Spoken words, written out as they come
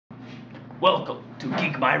Welcome to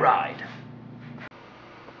Geek My Ride.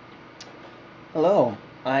 Hello,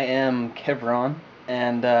 I am Kevron,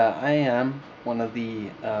 and I am one of the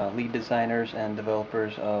lead designers and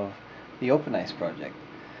developers of the OpenICE project.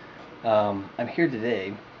 I'm here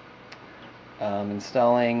today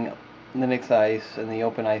installing LinuxICE and the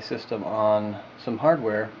OpenICE system on some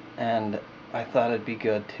hardware, and I thought it'd be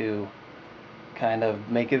good to kind of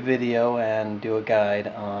make a video and do a guide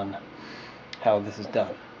on how this is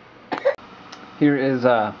done. Here is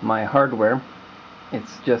my hardware.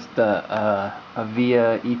 It's just a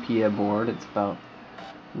VIA EPA board. It's about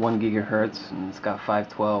 1 gigahertz and it's got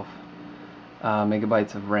 512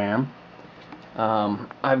 megabytes of RAM.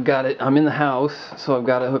 I've got it. I'm in the house, so I've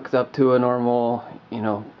got it hooked up to a normal,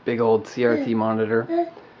 big old CRT monitor.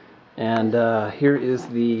 And here is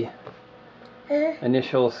the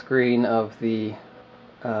initial screen of the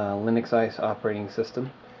LinuxICE operating system.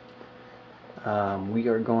 We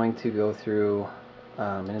are going to go through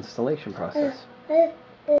an installation process.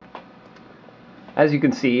 As you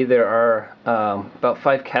can see, there are about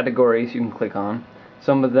 5 categories you can click on.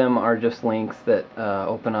 Some of them are just links that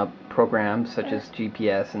open up programs such as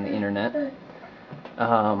GPS and the internet.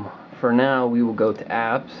 For now, we will go to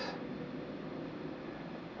apps,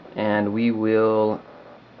 and we will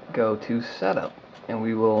go to setup, and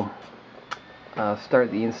we will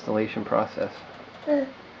start the installation process.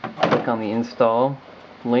 Click on the install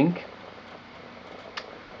link.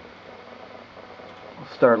 We'll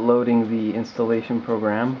start loading the installation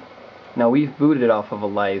program. Now we've booted off of a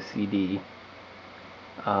live CD,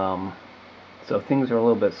 so things are a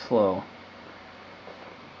little bit slow.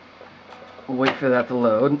 We'll wait for that to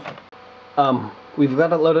load. We've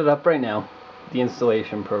got it loaded up right now, the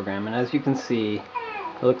installation program, and as you can see,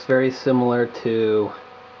 it looks very similar to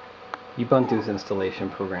Ubuntu's installation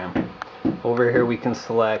program. Over here we can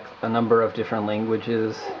select a number of different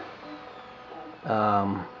languages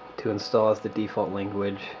to install as the default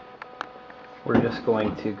language. We're just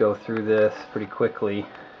going to go through this pretty quickly.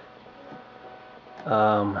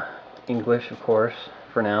 English, of course,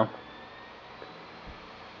 for now.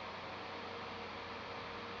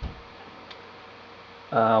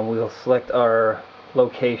 We'll select our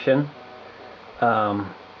location,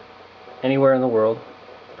 anywhere in the world,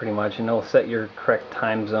 pretty much, and it'll set your correct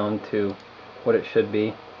time zone to what it should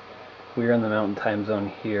be. We're in the Mountain Time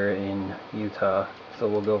Zone here in Utah, so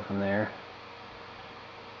we'll go from there.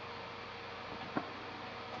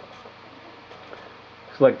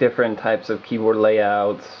 Select different types of keyboard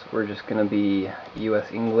layouts. We're just going to be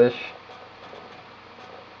US English.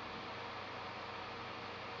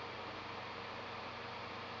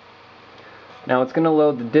 Now it's going to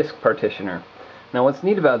load the disk partitioner. Now what's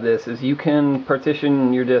neat about this is you can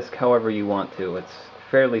partition your disk however you want to. It's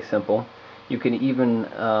fairly simple. You can even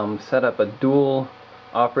set up a dual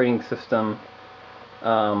operating system,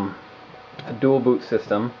 a dual boot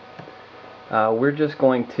system. We're just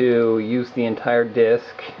going to use the entire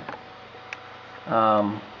disk,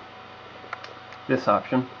 this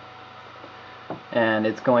option, and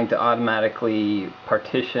it's going to automatically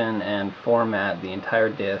partition and format the entire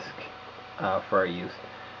disk for our use.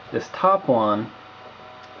 This top one,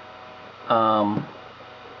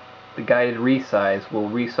 the guided resize, will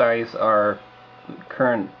resize our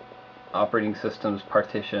current operating system's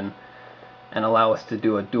partition and allow us to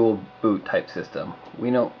do a dual boot type system.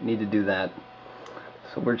 We don't need to do that,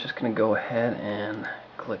 so we're just going to go ahead and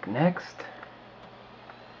click next.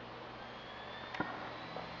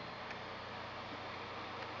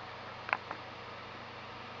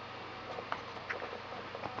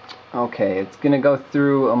 Okay, it's going to go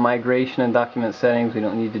through a migration and document settings. We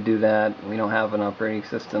don't need to do that. We don't have an operating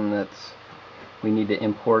system that's we need to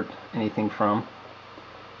import anything from.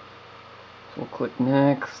 So we'll click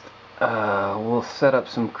next. We'll set up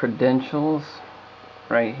some credentials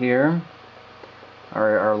right here.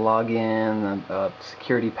 Our login,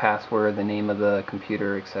 security password, the name of the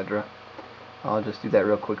computer, etc. I'll just do that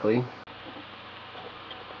real quickly.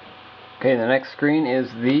 Okay, the next screen is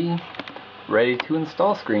the ready to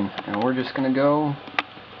install screen, and we're just gonna go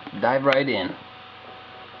dive right in.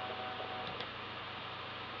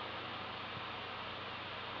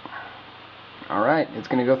 Alright, it's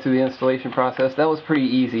gonna go through the installation process. That was pretty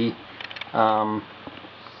easy. As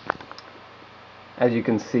you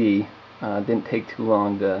can see, it didn't take too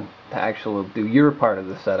long to actually do your part of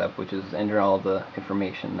the setup, which is enter all the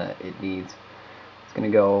information that it needs. It's gonna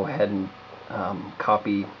go ahead and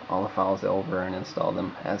copy all the files over and install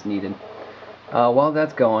them as needed. While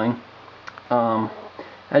that's going,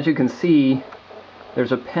 as you can see,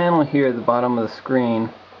 there's a panel here at the bottom of the screen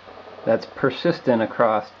that's persistent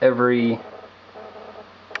across every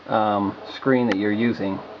screen that you're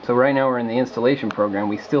using. So right now we're in the installation program.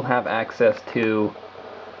 We still have access to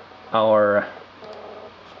our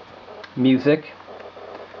music.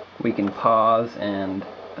 We can pause and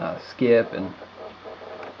skip,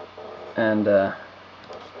 and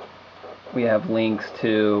we have links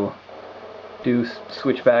to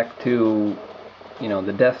switch back to, you know,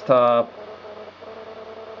 the desktop,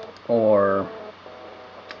 or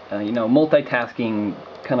you know, multitasking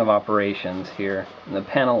kind of operations here. And the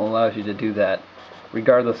panel allows you to do that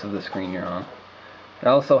regardless of the screen you're on. It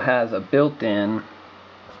also has a built-in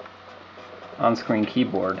on-screen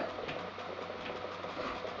keyboard.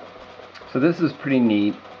 So this is pretty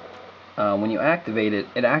neat. When you activate it,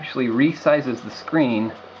 it actually resizes the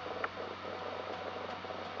screen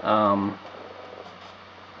to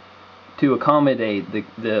accommodate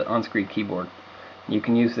the on-screen keyboard. You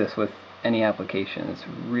can use this with any application. It's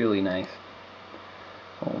really nice.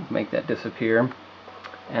 We'll make that disappear,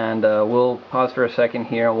 and we'll pause for a second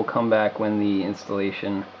here, and we'll come back when the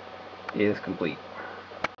installation is complete.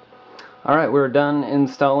 Alright, we're done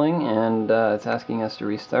installing, and it's asking us to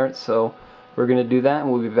restart, so we're going to do that,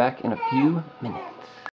 and we'll be back in a few minutes.